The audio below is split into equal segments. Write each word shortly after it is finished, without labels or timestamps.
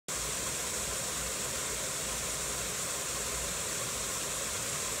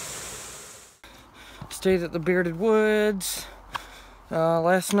stayed at the Bearded Woods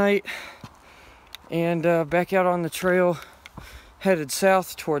last night, and back out on the trail, headed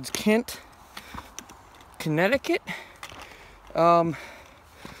south towards Kent, Connecticut. And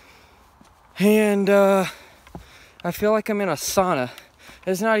I feel like I'm in a sauna.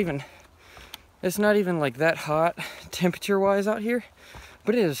 It's not even like that hot temperature wise out here,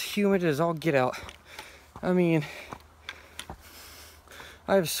 but it is humid as all get out. I mean,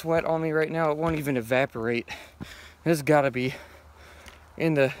 I have sweat on me right now. It won't even evaporate. It's gotta be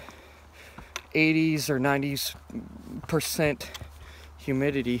in the 80s or 90%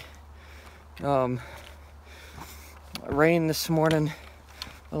 humidity. Rain this morning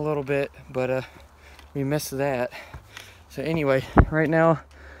a little bit, but we missed that. So anyway, right now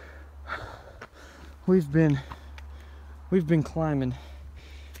we've been climbing.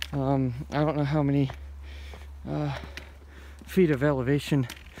 I don't know how many feet of elevation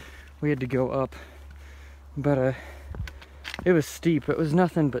we had to go up, but it was steep. It was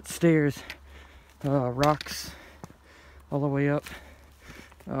nothing but stairs, rocks all the way up,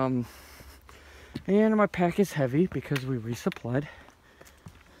 and my pack is heavy because we resupplied.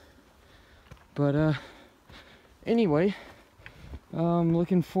 But anyway, I'm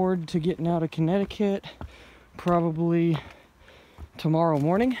looking forward to getting out of Connecticut probably tomorrow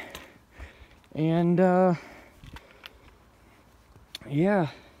morning, and yeah,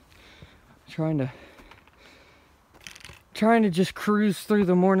 trying to just cruise through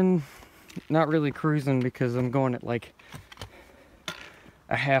the morning. Not really cruising because I'm going at like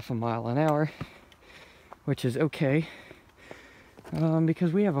a half a mile an hour, which is okay,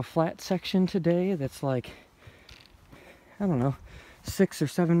 because we have a flat section today that's like, I don't know, 6 or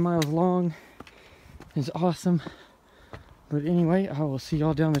 7 miles long. It's awesome. But anyway, I will see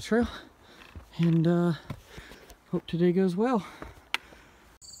y'all down the trail, and hope today goes well.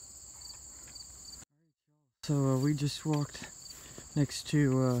 So we just walked next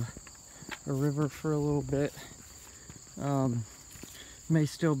to a river for a little bit. May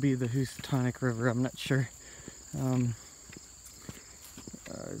still be the Housatonic River, I'm not sure.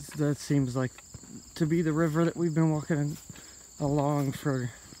 That seems like to be the river that we've been walking along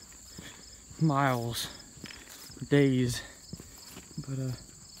for miles, days. But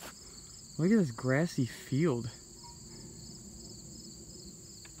look at this grassy field.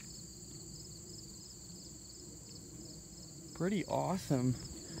 Pretty awesome.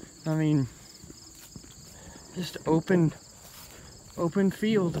 I mean, just open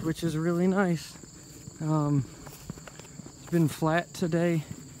field, which is really nice. It's been flat today.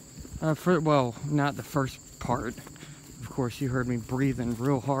 Well, not the first part. Of course, you heard me breathing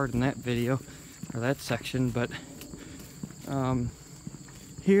real hard in that video, or that section, but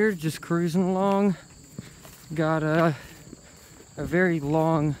here, just cruising along. Got a very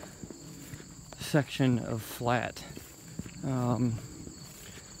long section of flat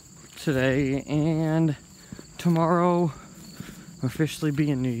today, and tomorrow officially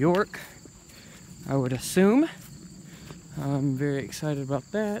be in New York, I would assume. I'm very excited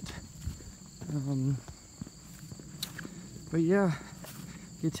about that. But yeah,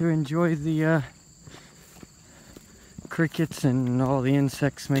 get to enjoy the crickets and all the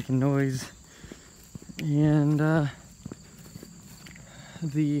insects making noise, and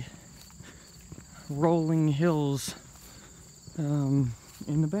the rolling hills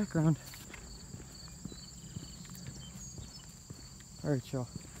in the background. Alright, y'all,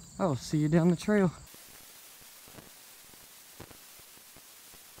 I'll see you down the trail.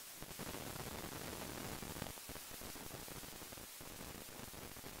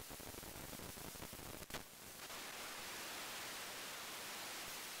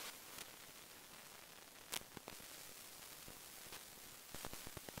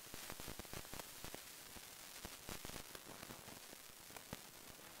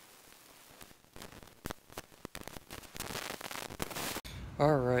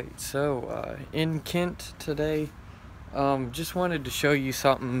 Alright, so in Kent today, just wanted to show you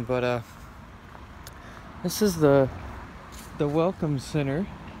something, but this is the Welcome Center.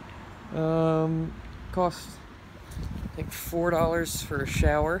 Cost I think $4 for a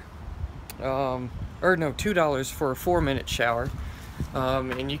shower, or no, $2 for a 4-minute shower,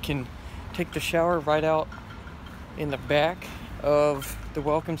 and you can take the shower right out in the back of the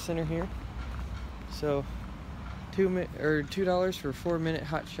Welcome Center here. So $2 for a 4-minute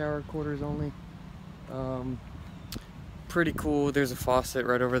hot shower, quarters only. Pretty cool. There's a faucet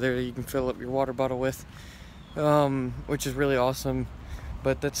right over there that you can fill up your water bottle with, which is really awesome.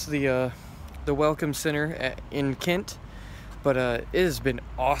 But that's the Welcome Center in Kent. But it has been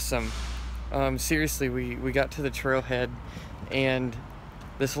awesome. Seriously, we got to the trailhead, and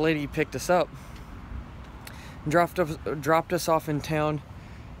this lady picked us up, dropped us off in town,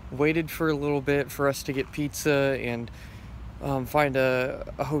 waited for a little bit for us to get pizza and find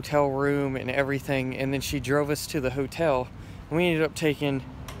a hotel room and everything, and then she drove us to the hotel. We ended up taking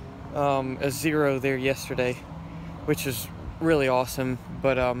a 0 there yesterday, which is really awesome.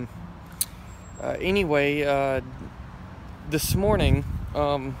 But anyway, this morning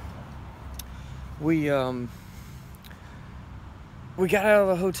we got out of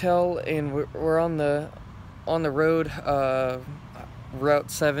the hotel and we're on the road,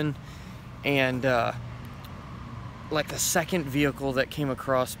 Route 7, and like the second vehicle that came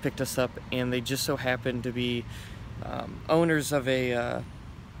across picked us up, and they just so happened to be owners of a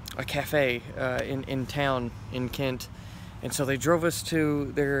cafe in town in Kent, and so they drove us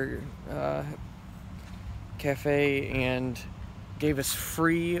to their cafe and gave us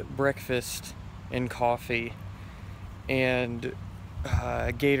free breakfast and coffee and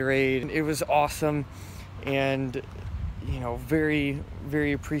Gatorade. It was awesome, and you know, very,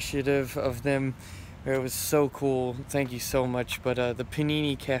 very appreciative of them. It was so cool. Thank you so much. But the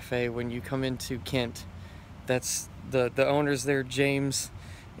Panini Cafe, when you come into Kent, that's the owners there, James,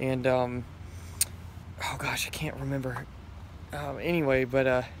 and oh gosh, I can't remember. Anyway,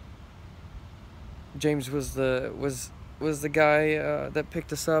 but James was the guy that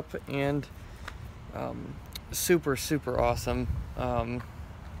picked us up, and super awesome.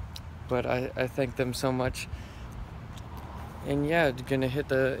 But I thank them so much. And yeah, gonna hit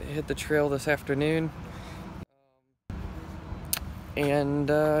the trail this afternoon. And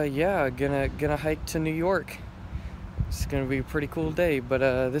yeah, gonna hike to New York. It's gonna be a pretty cool day. But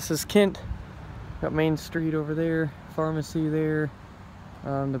this is Kent. Got Main Street over there, pharmacy there.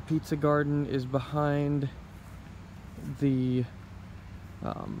 The pizza garden is behind the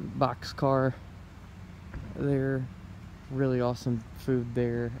boxcar there. Really awesome food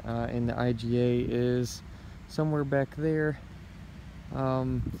there. And the IGA is somewhere back there.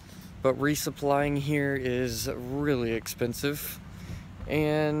 But resupplying here is really expensive,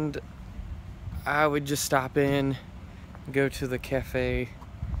 and I would just stop in, go to the cafe,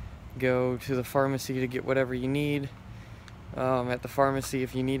 go to the pharmacy to get whatever you need at the pharmacy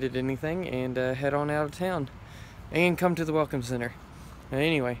if you needed anything, and head on out of town and come to the Welcome Center.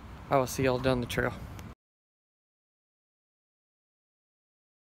 Anyway, I will see y'all down the trail.